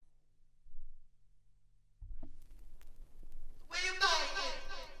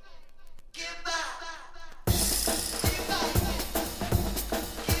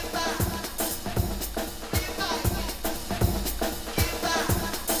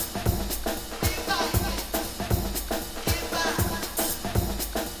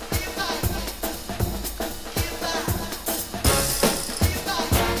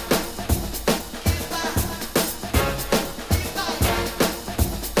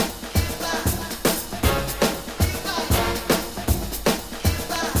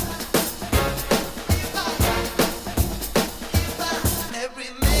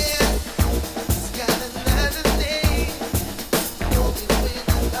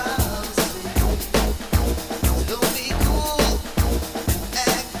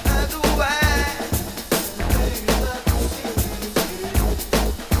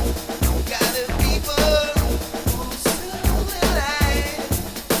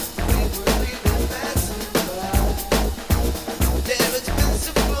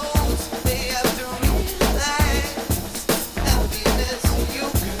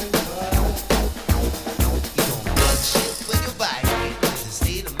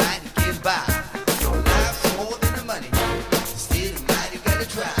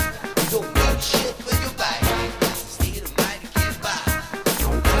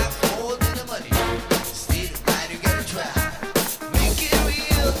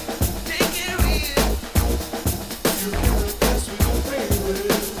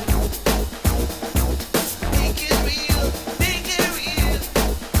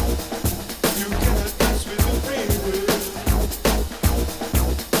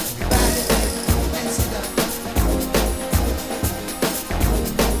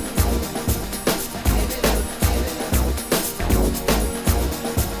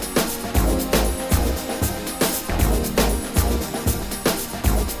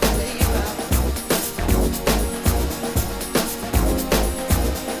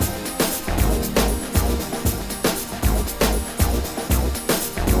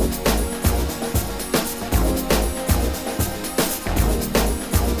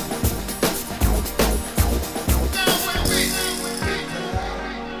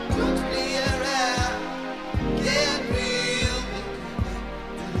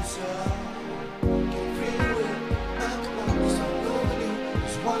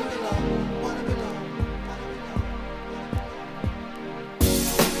wanna belong, wanna belong.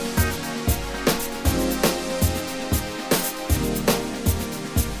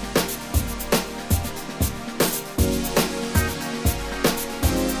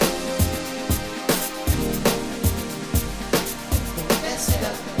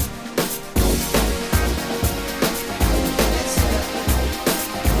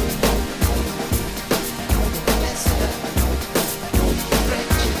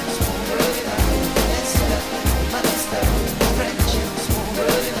 Friendships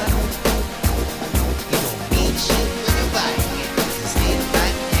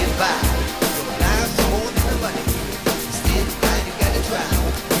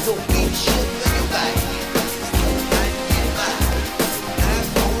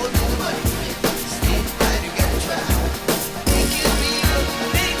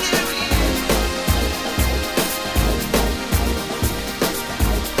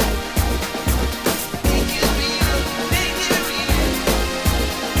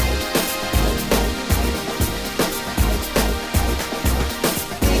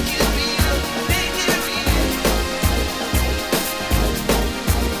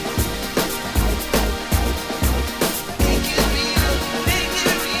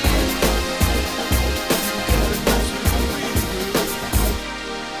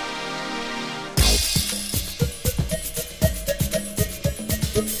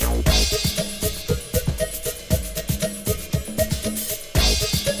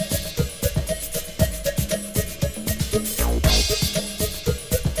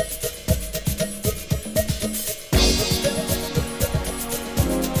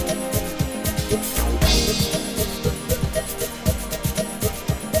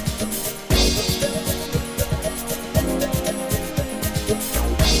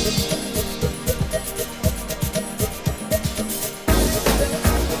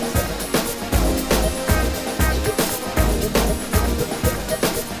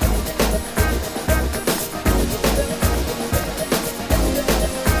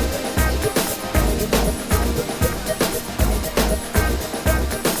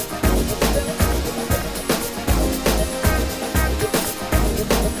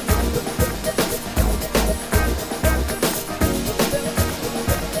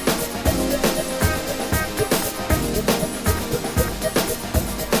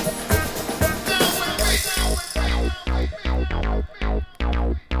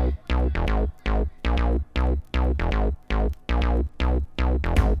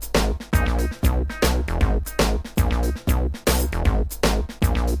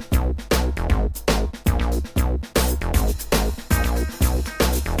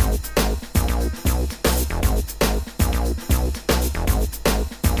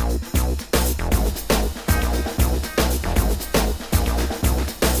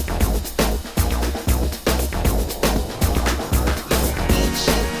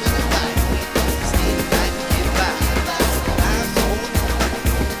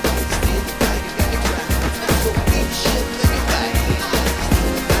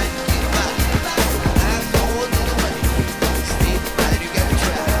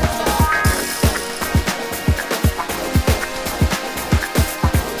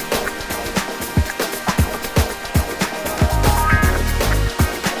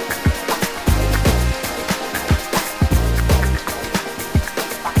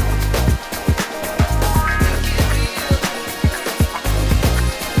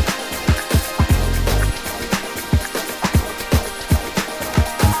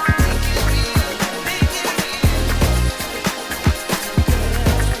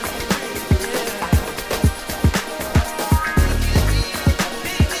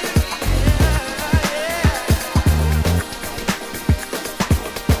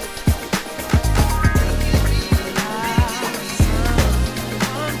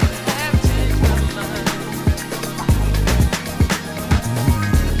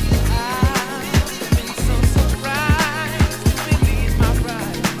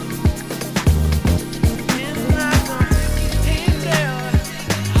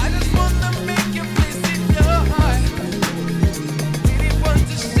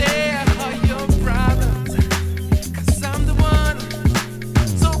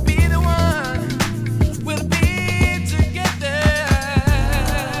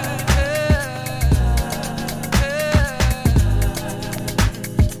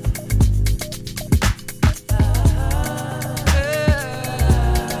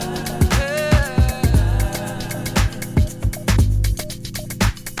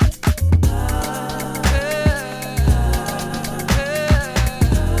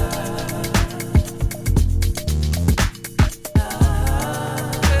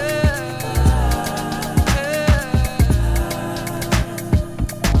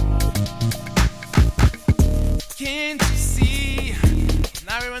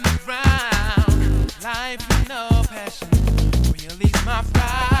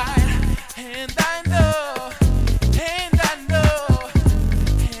and I know, and I know,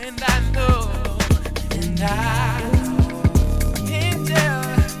 and I know, and I know. Angel,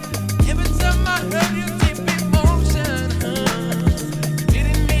 every time I heard you deep emotion,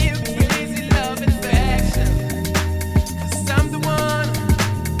 giving me a crazy love and affection. 'Cause I'm the one,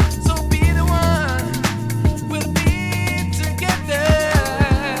 so be the one. We'll be together.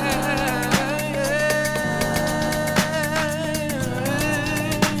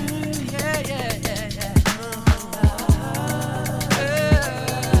 Yeah, yeah, yeah, yeah.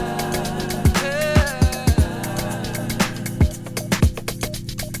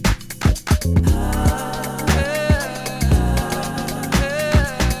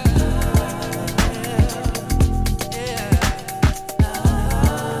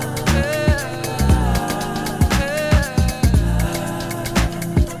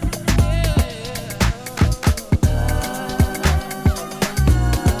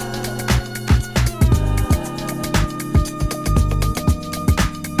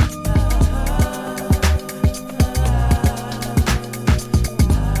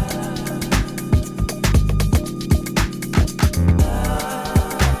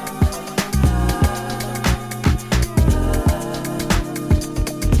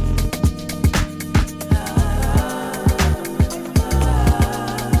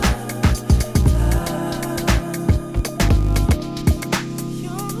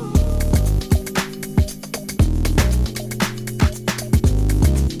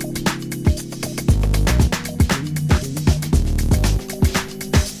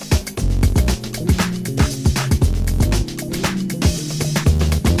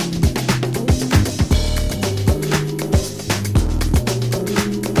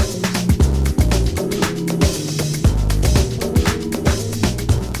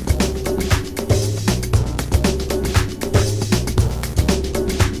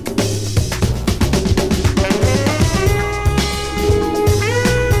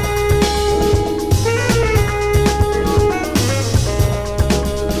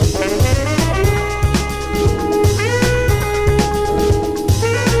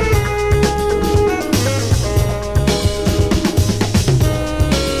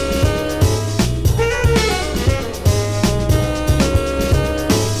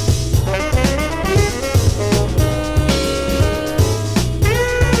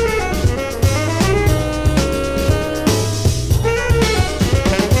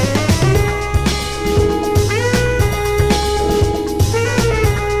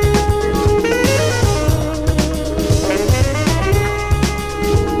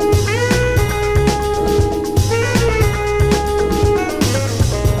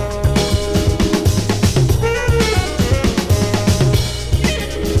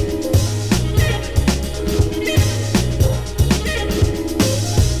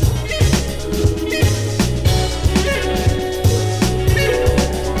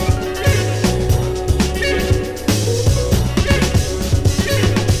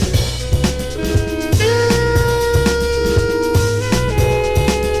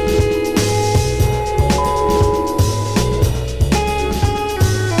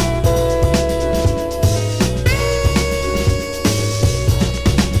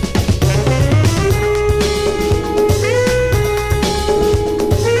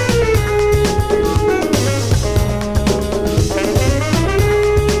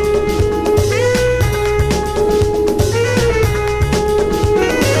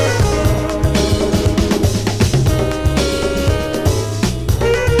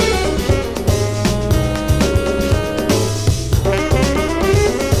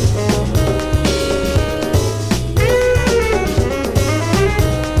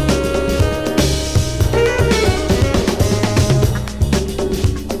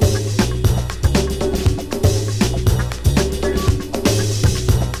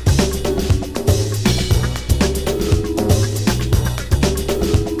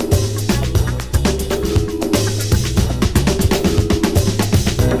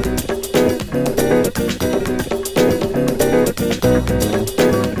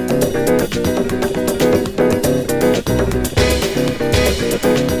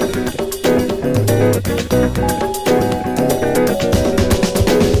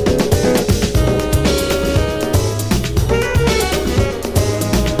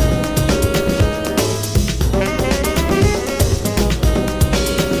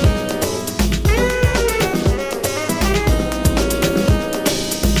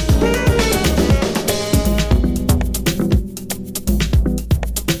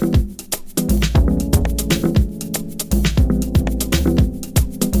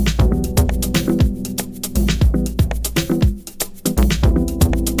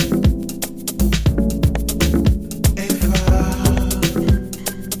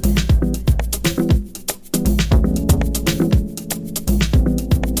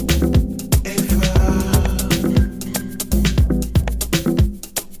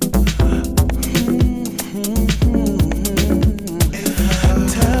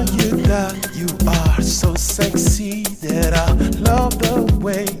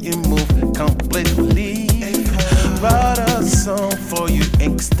 for you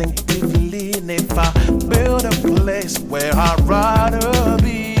instinctively. And if I build a place where I'd rather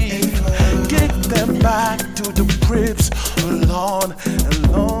be, kick them back to the cribs alone,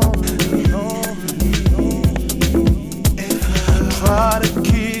 alone, alone. Try to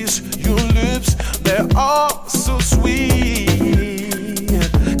kiss your lips, they're all so sweet.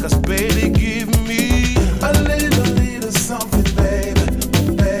 Cause baby, give me a little something, baby,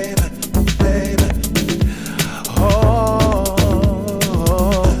 baby, baby. Oh,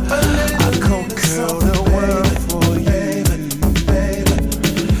 I conquer the world for you, baby.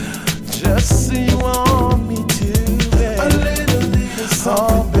 Just so you want me to, baby. A little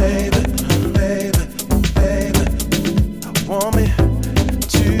something, baby, baby, baby. Want me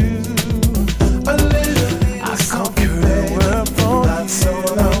to. A little I conquer the world for you. That's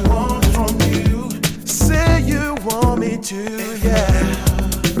all I want from you. Say you want me to, yeah.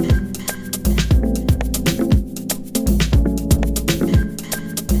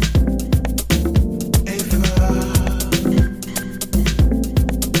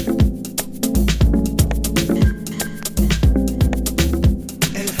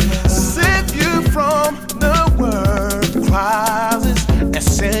 Save you from the world crisis and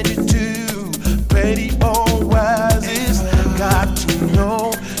send you to petty oasis. Got to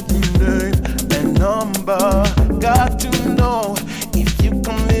know your name and number. Got to know if you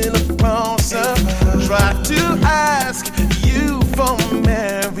come in a closer. Try to ask you for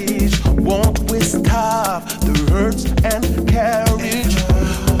marriage. Won't we stop the hurts and carriage?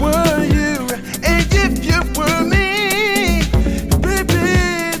 Were you and if you were me,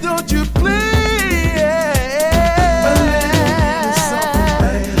 baby, don't you please?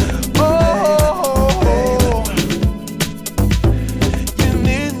 Oh, you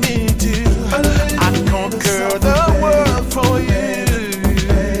need me to. I conquer the world for you.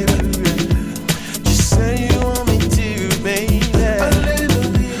 Just say you want me to, baby.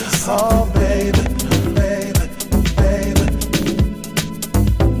 Oh, baby, baby, baby.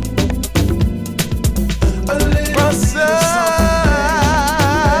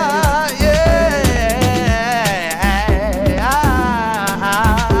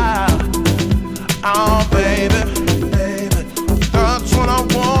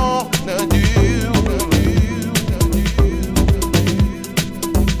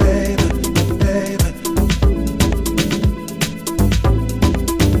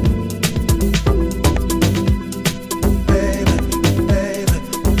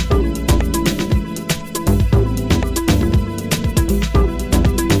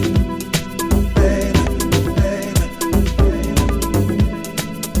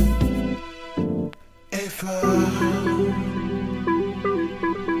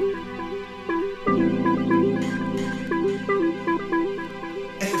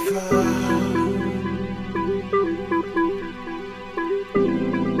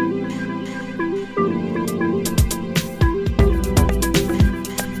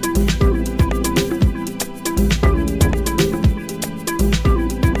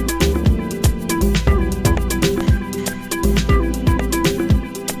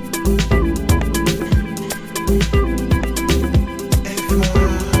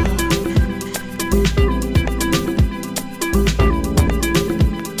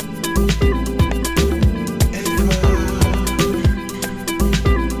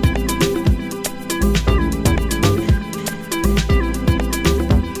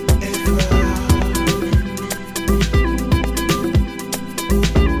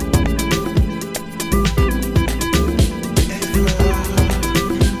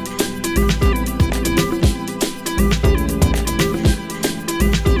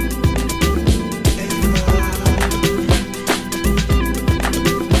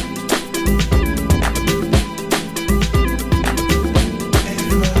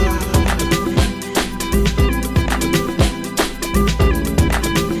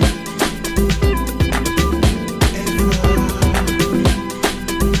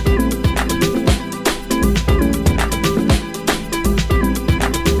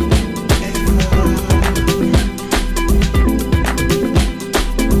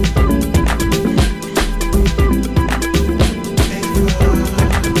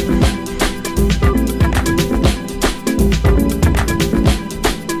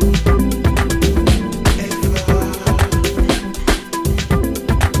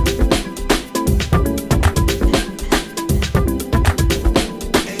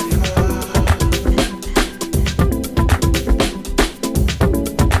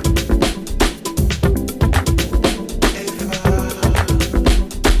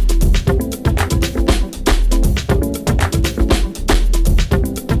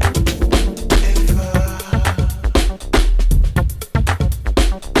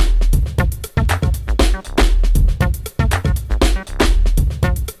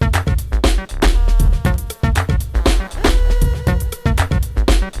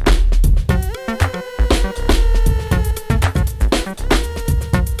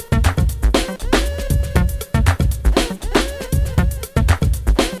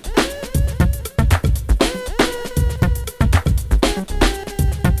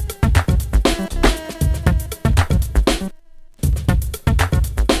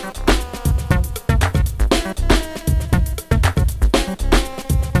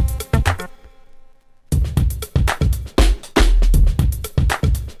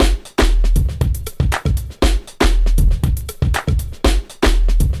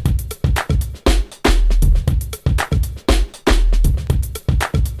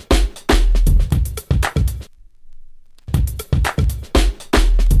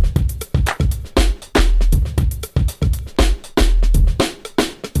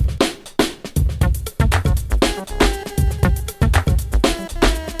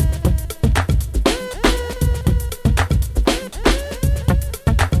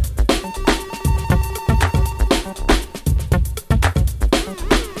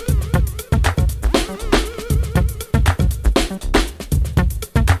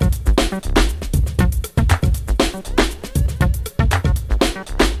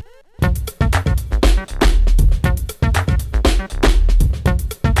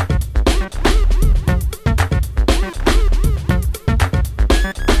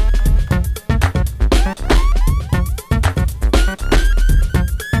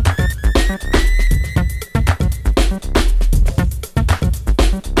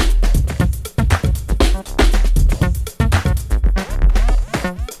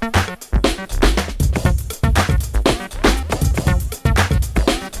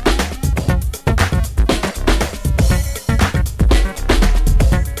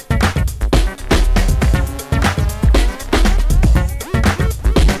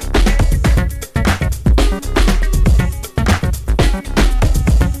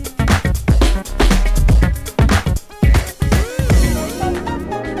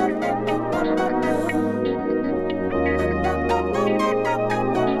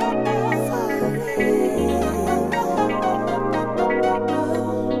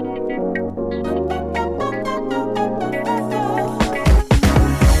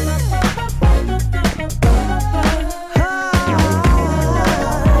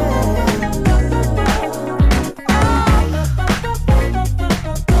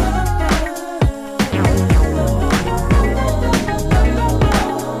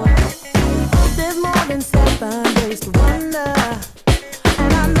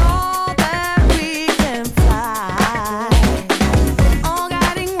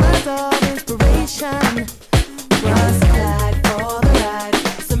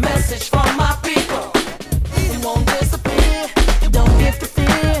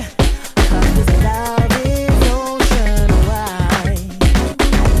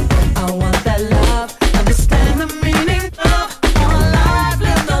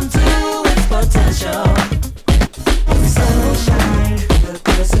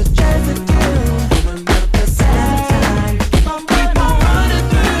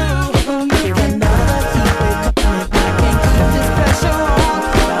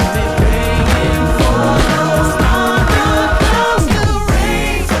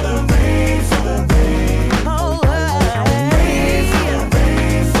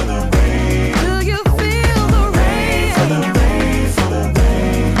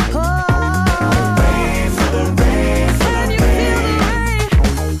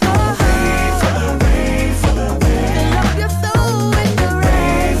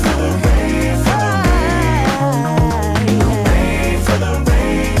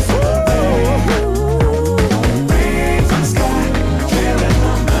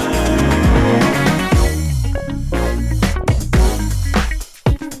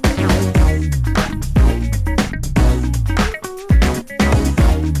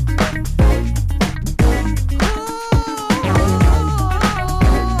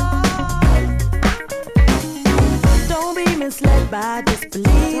 Don't be misled by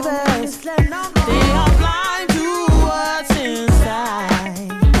disbelievers. They are blind to what's inside.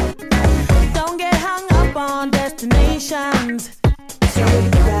 Don't get hung up on destinations. Say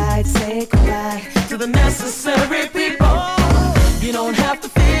goodbye, say goodbye to the necessary people. You don't have to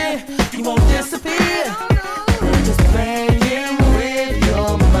fear, you won't disappear. Just play him with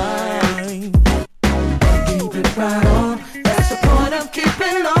your mind. Keep it right on, that's the point of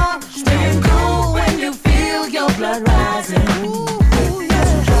keeping on. Staying cool when you feel your blood rising.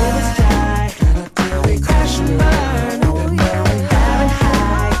 Let's try until we crash and burn. Having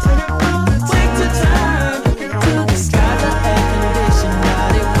high, take the turn to the skies of air conditioned.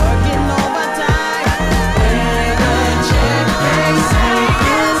 Got it working overtime. When the chick breaks,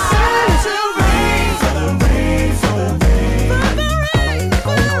 it's time to rain. For the rain,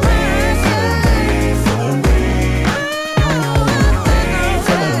 for the rain, for the rain,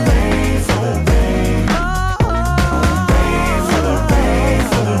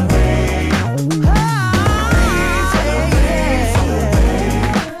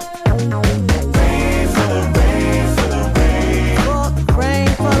 for the rain, for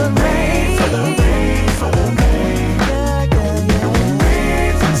the rain,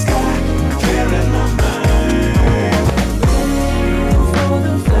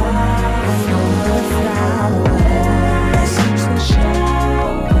 for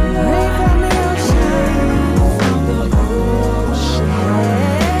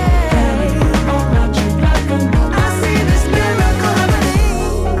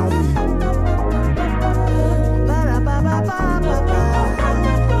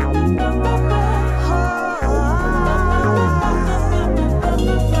the rain,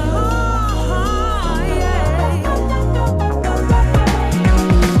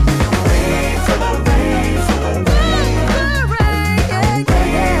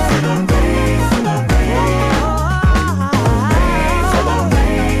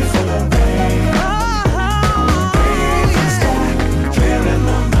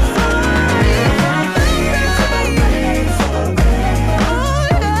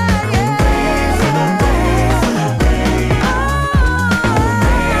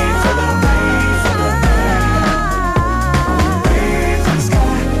 for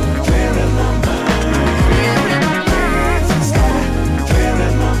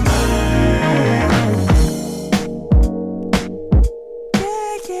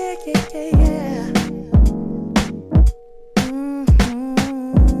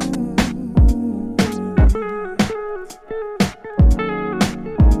the rain,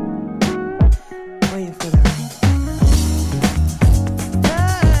 for the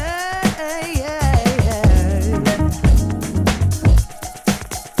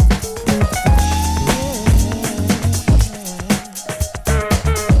rain,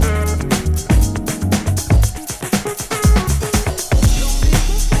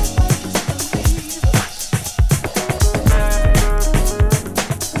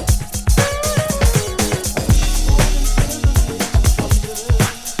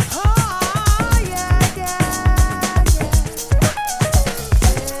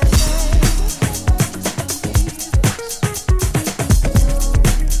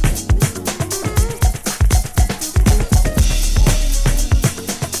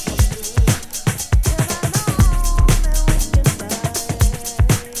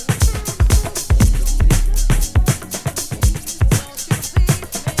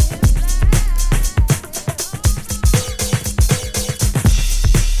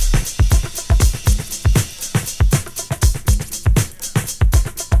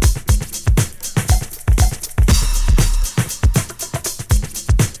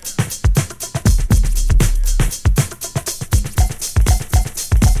 the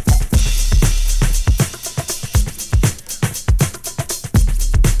rain,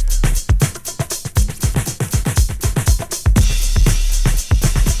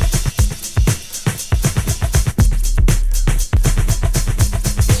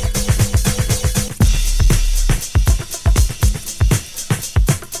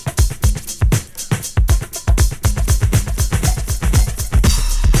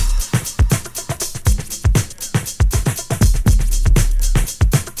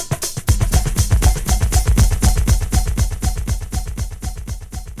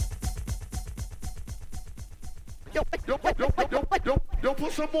 the rain, Yo,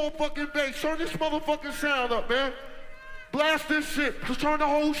 put some more fucking bass. Turn this motherfucking sound up, man. Blast this shit. Just turn the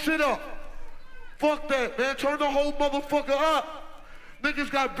whole shit up. Fuck that, man. Turn the whole motherfucker up.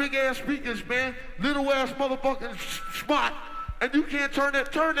 Niggas got big ass speakers, man. Little ass motherfucking smart. and you can't turn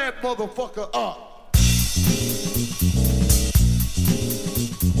that motherfucker up.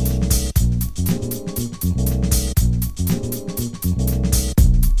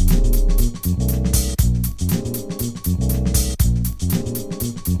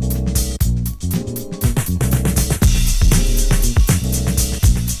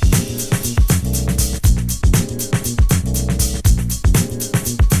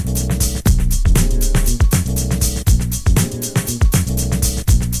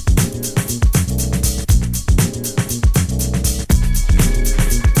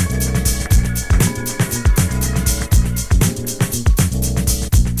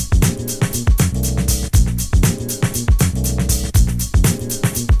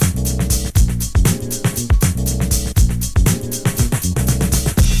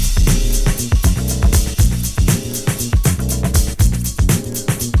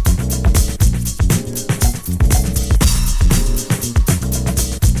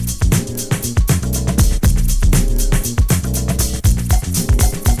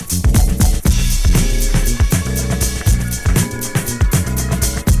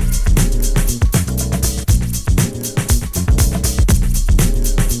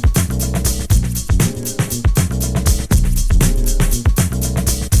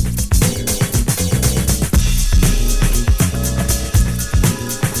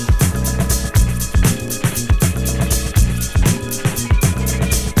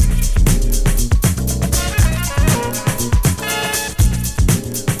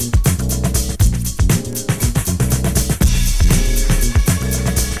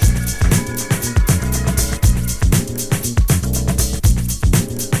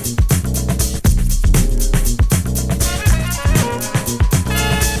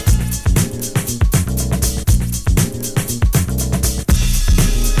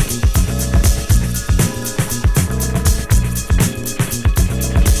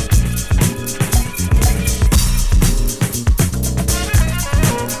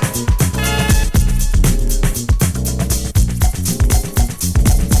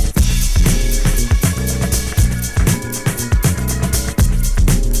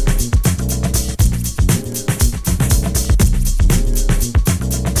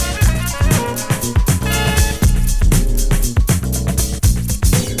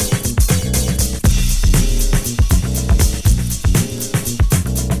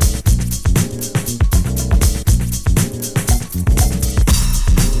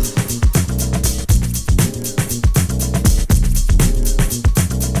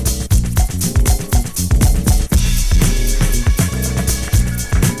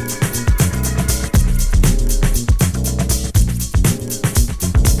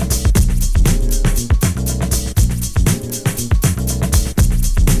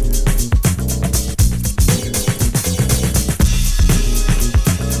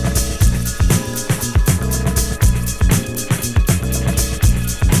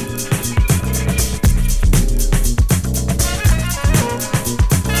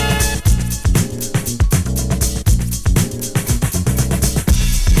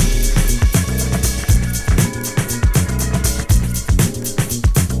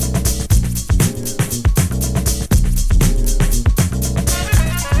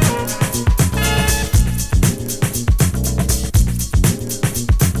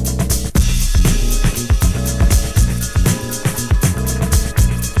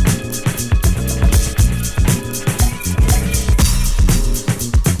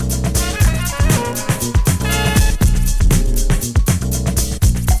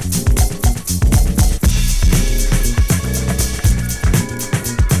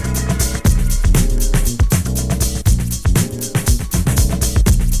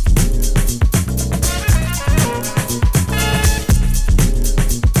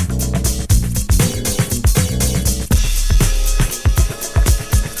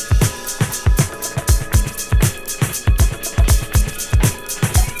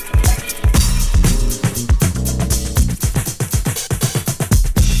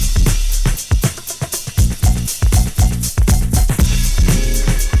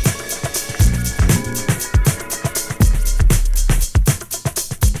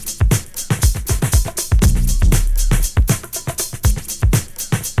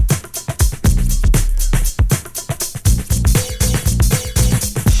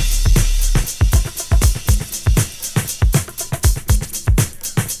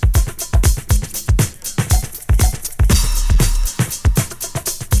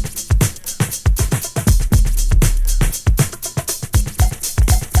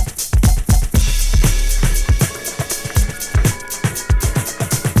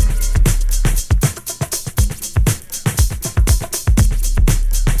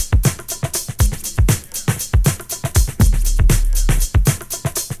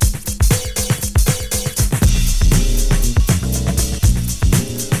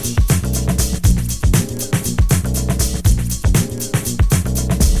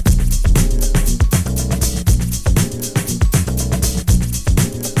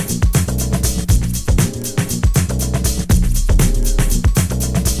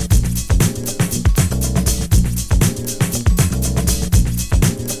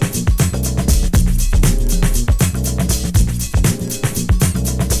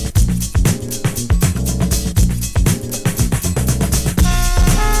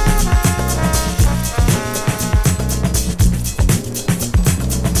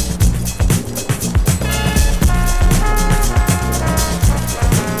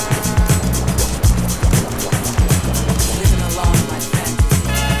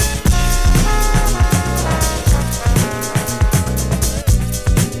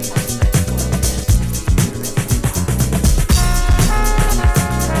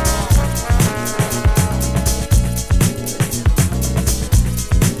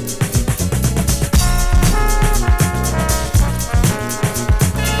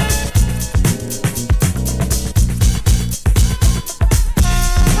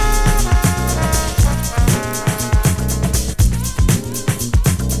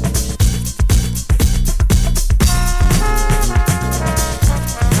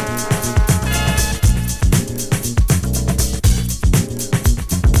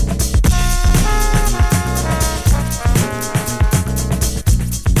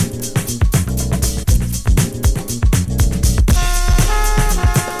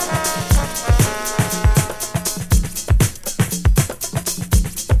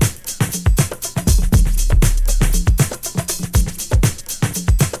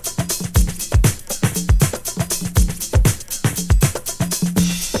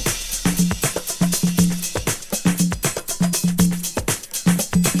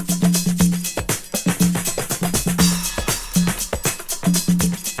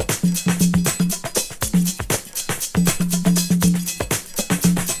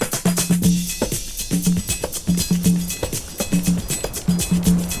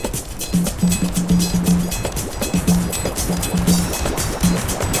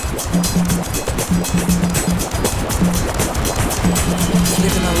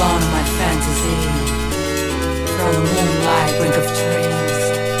 alone in my fantasy, from the moonlight brink of dreams.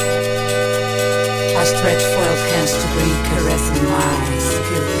 I stretch foiled hands to bring caressing eyes,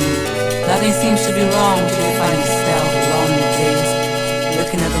 purely. Nothing seems to be wrong till you find yourself alone in the days,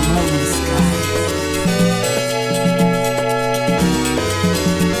 looking at the moon in the sky.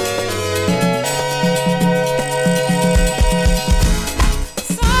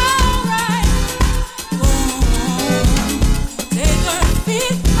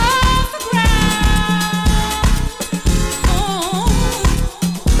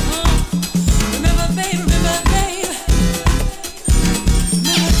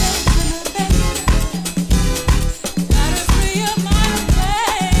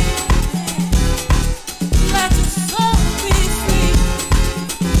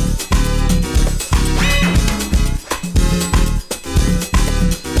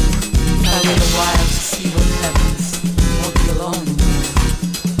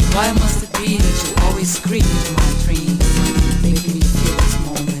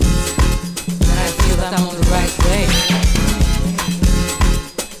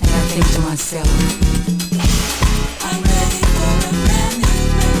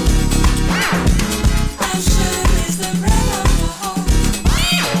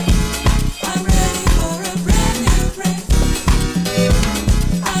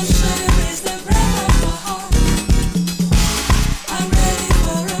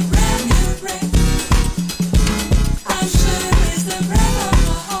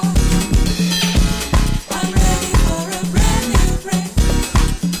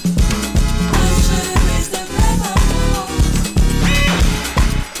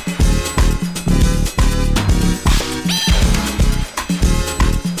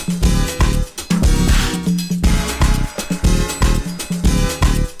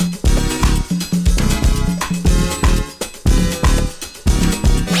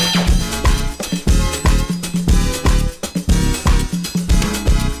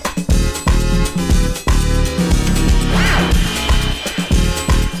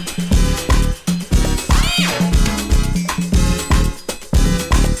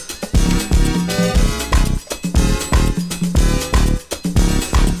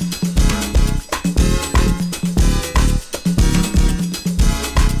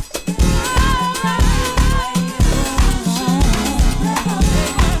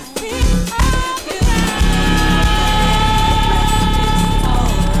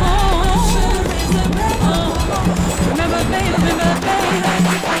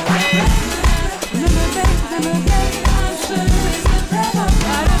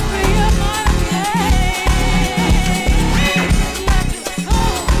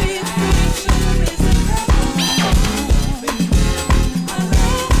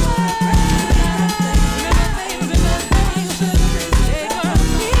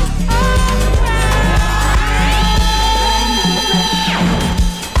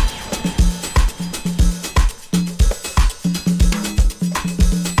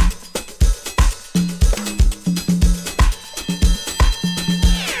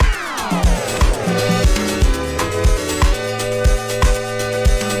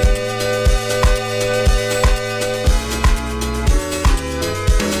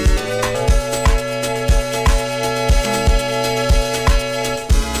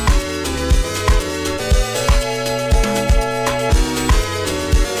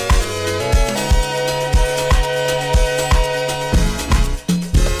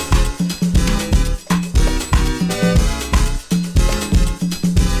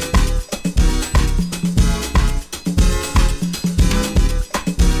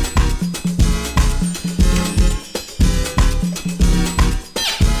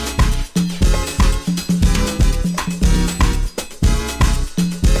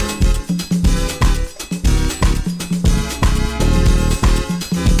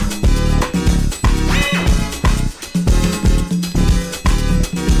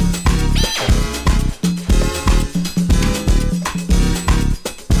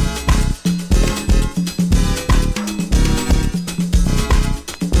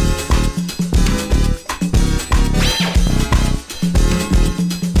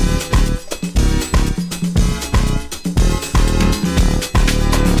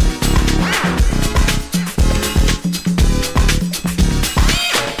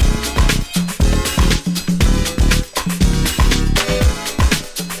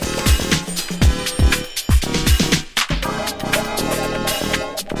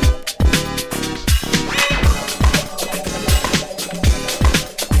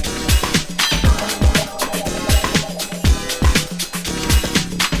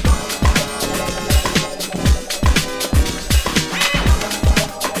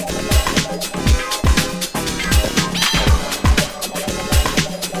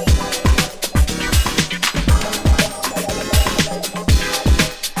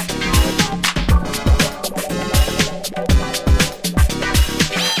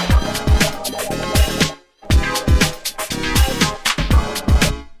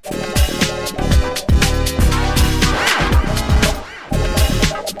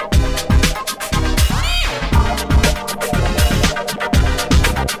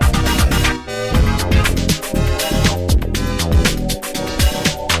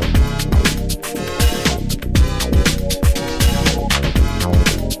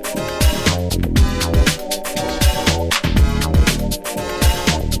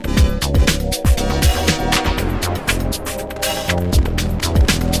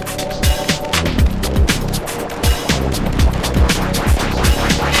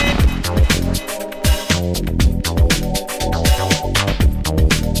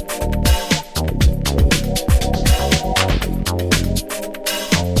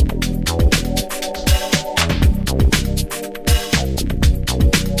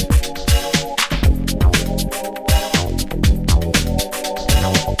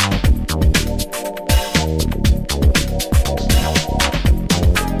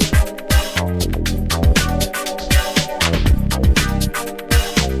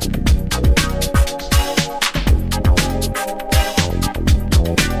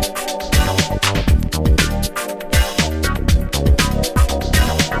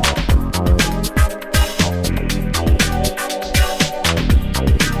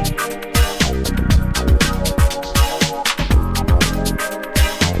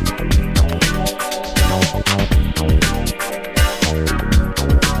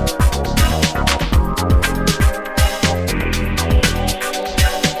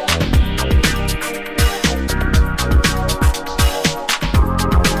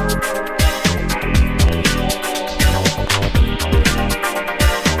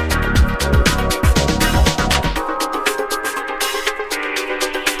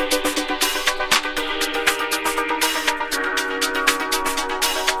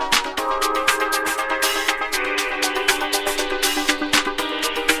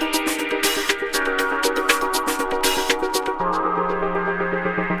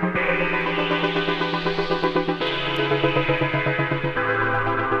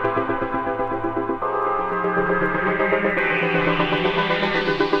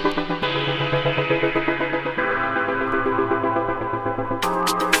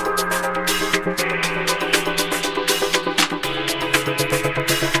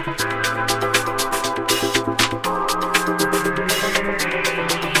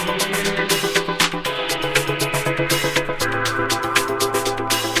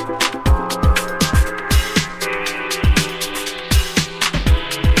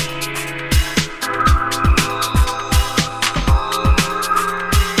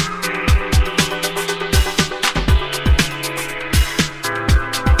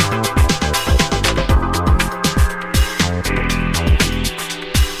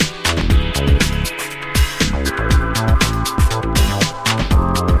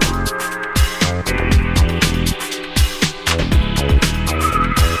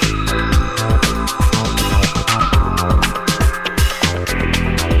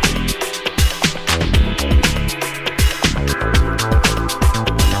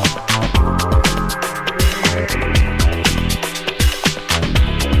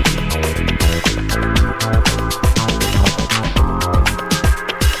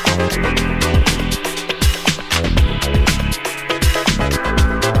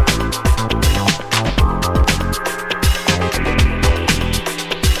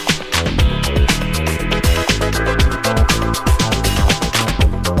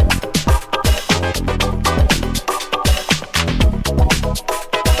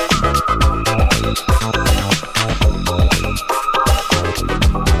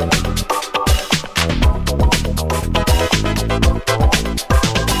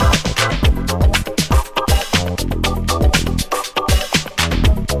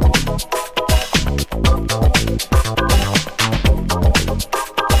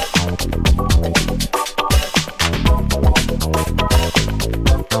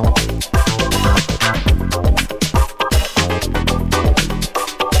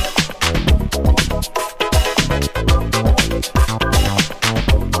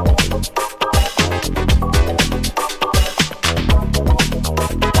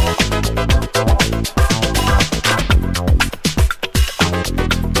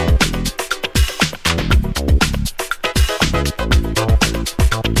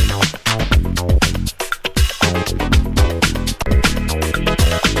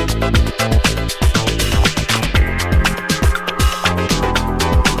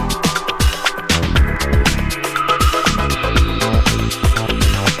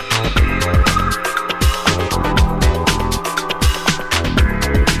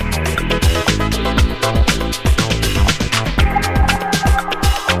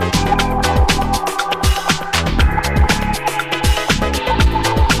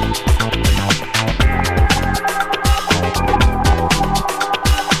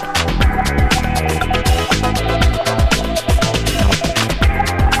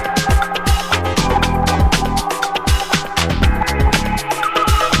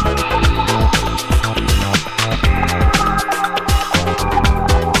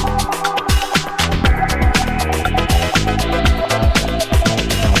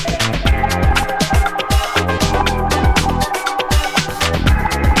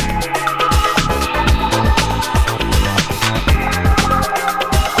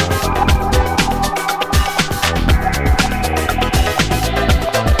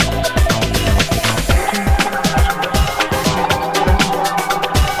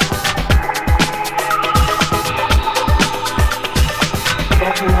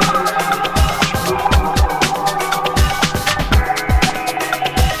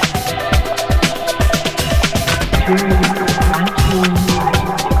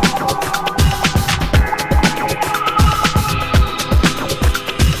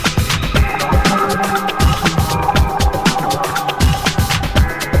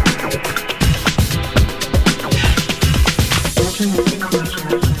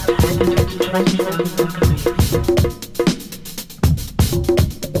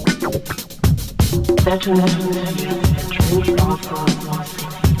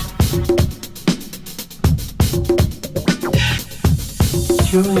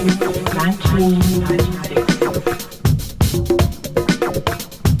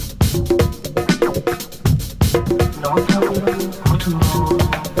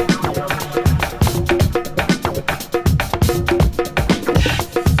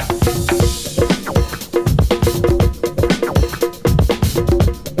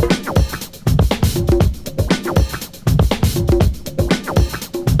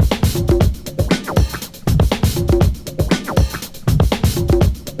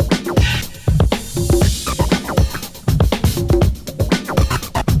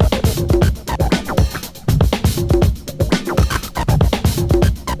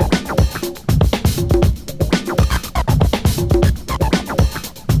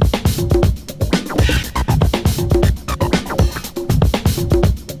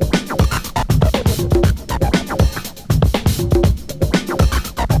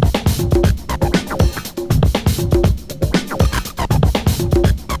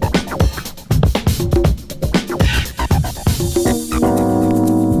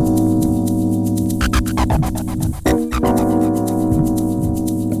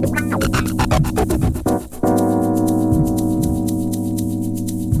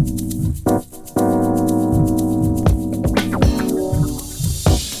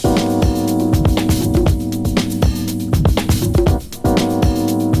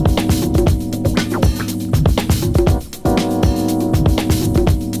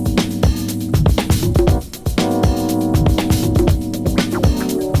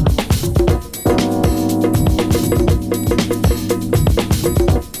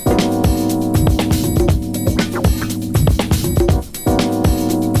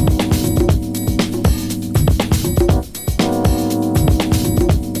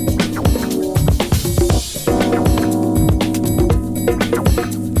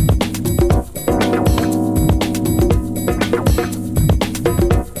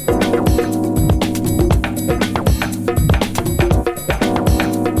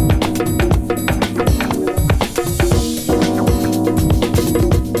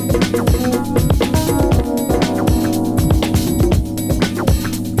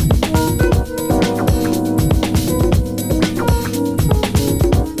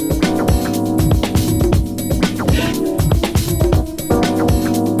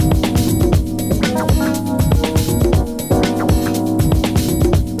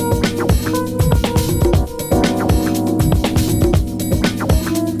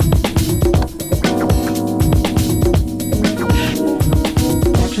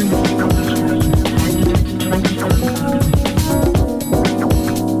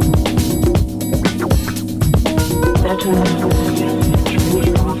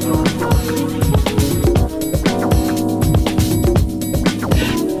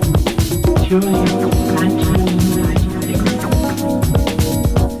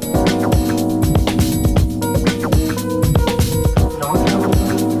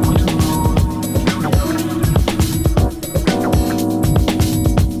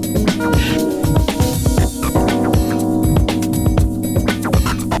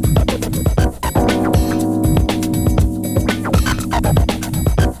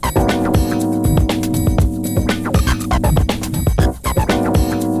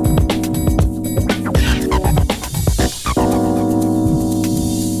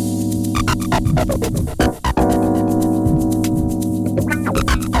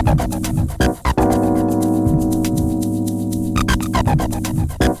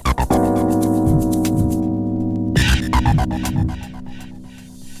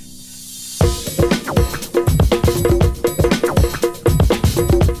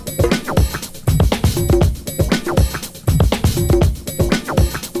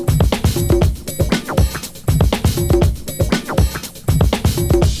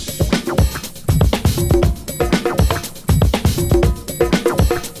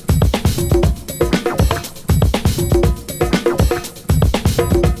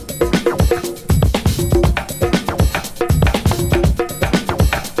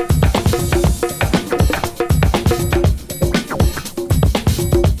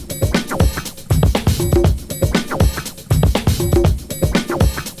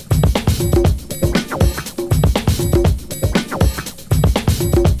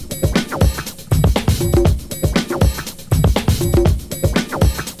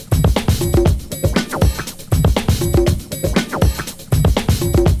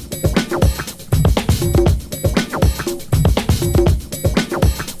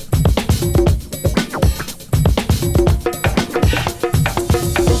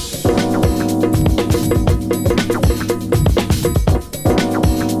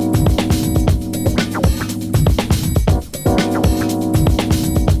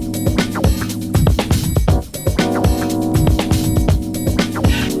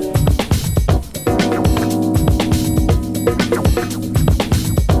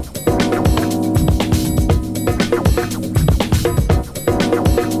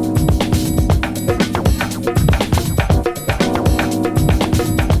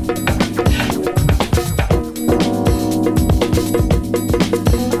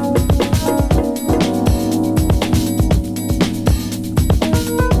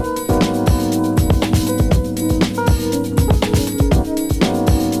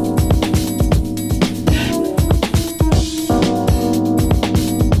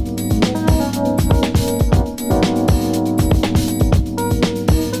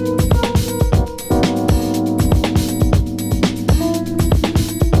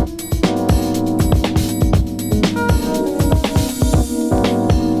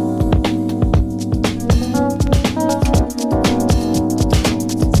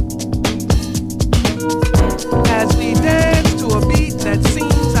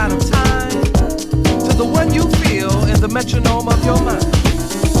 metronome of your mind.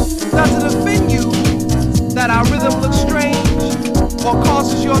 Does it offend you that our rhythm looks strange or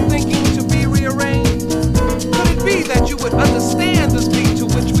causes your thinking to be rearranged? Could it be that you would understand the beat to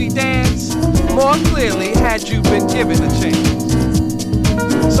which we dance more clearly had you been given a chance?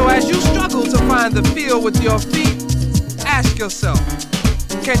 So as you struggle to find the feel with your feet, ask yourself,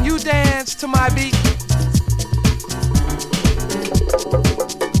 can you dance to my beat?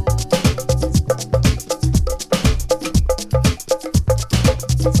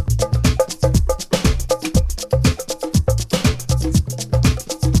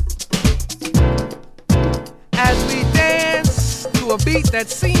 A beat that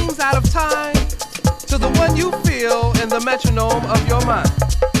seems out of time to the one you feel in the metronome of your mind.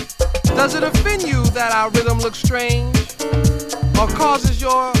 Does it offend you that our rhythm looks strange or causes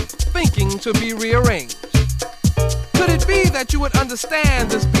your thinking to be rearranged? Could it be that you would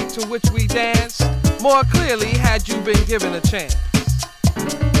understand this beat to which we dance more clearly had you been given a chance?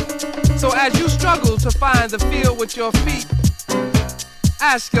 So as you struggle to find the feel with your feet,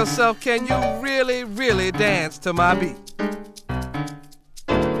 ask yourself, can you really, really dance to my beat?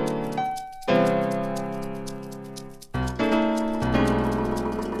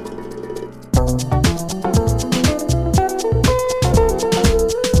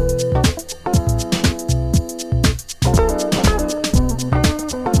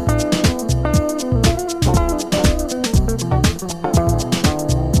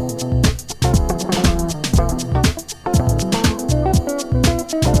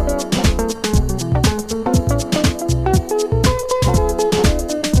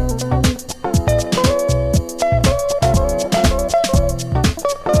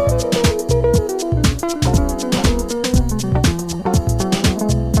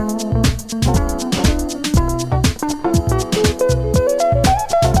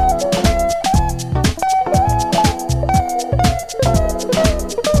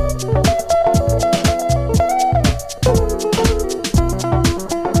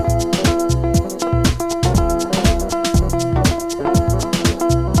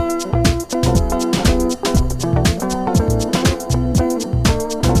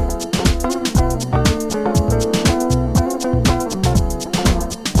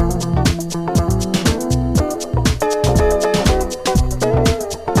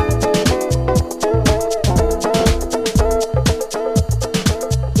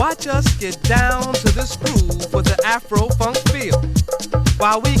 Watch us get down to this groove with the Afro-funk feel,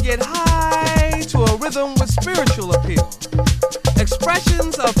 while we get high to a rhythm with spiritual appeal.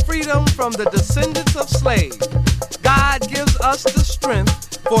 Expressions of freedom from the descendants of slaves. God gives us the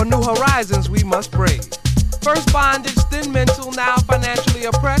strength for new horizons we must brave. First bondage, then mental, now financially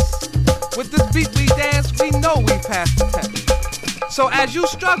oppressed. With this beat we dance, we know we passed the test. So as you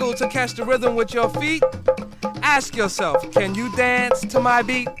struggle to catch the rhythm with your feet, ask yourself, can you dance to my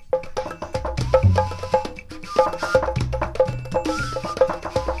beat?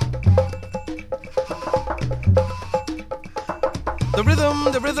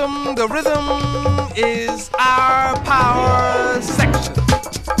 The rhythm is our power section.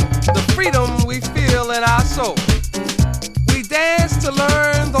 The freedom we feel in our soul. We dance to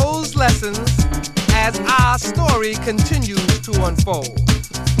learn those lessons as our story continues to unfold.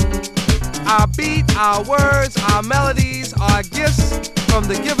 Our beat, our words, our melodies are gifts from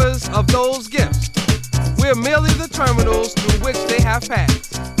the givers of those gifts. We're merely the terminals through which they have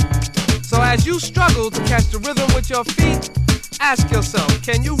passed. So as you struggle to catch the rhythm with your feet, ask yourself,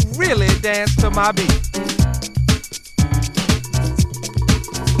 can you really dance to my beat?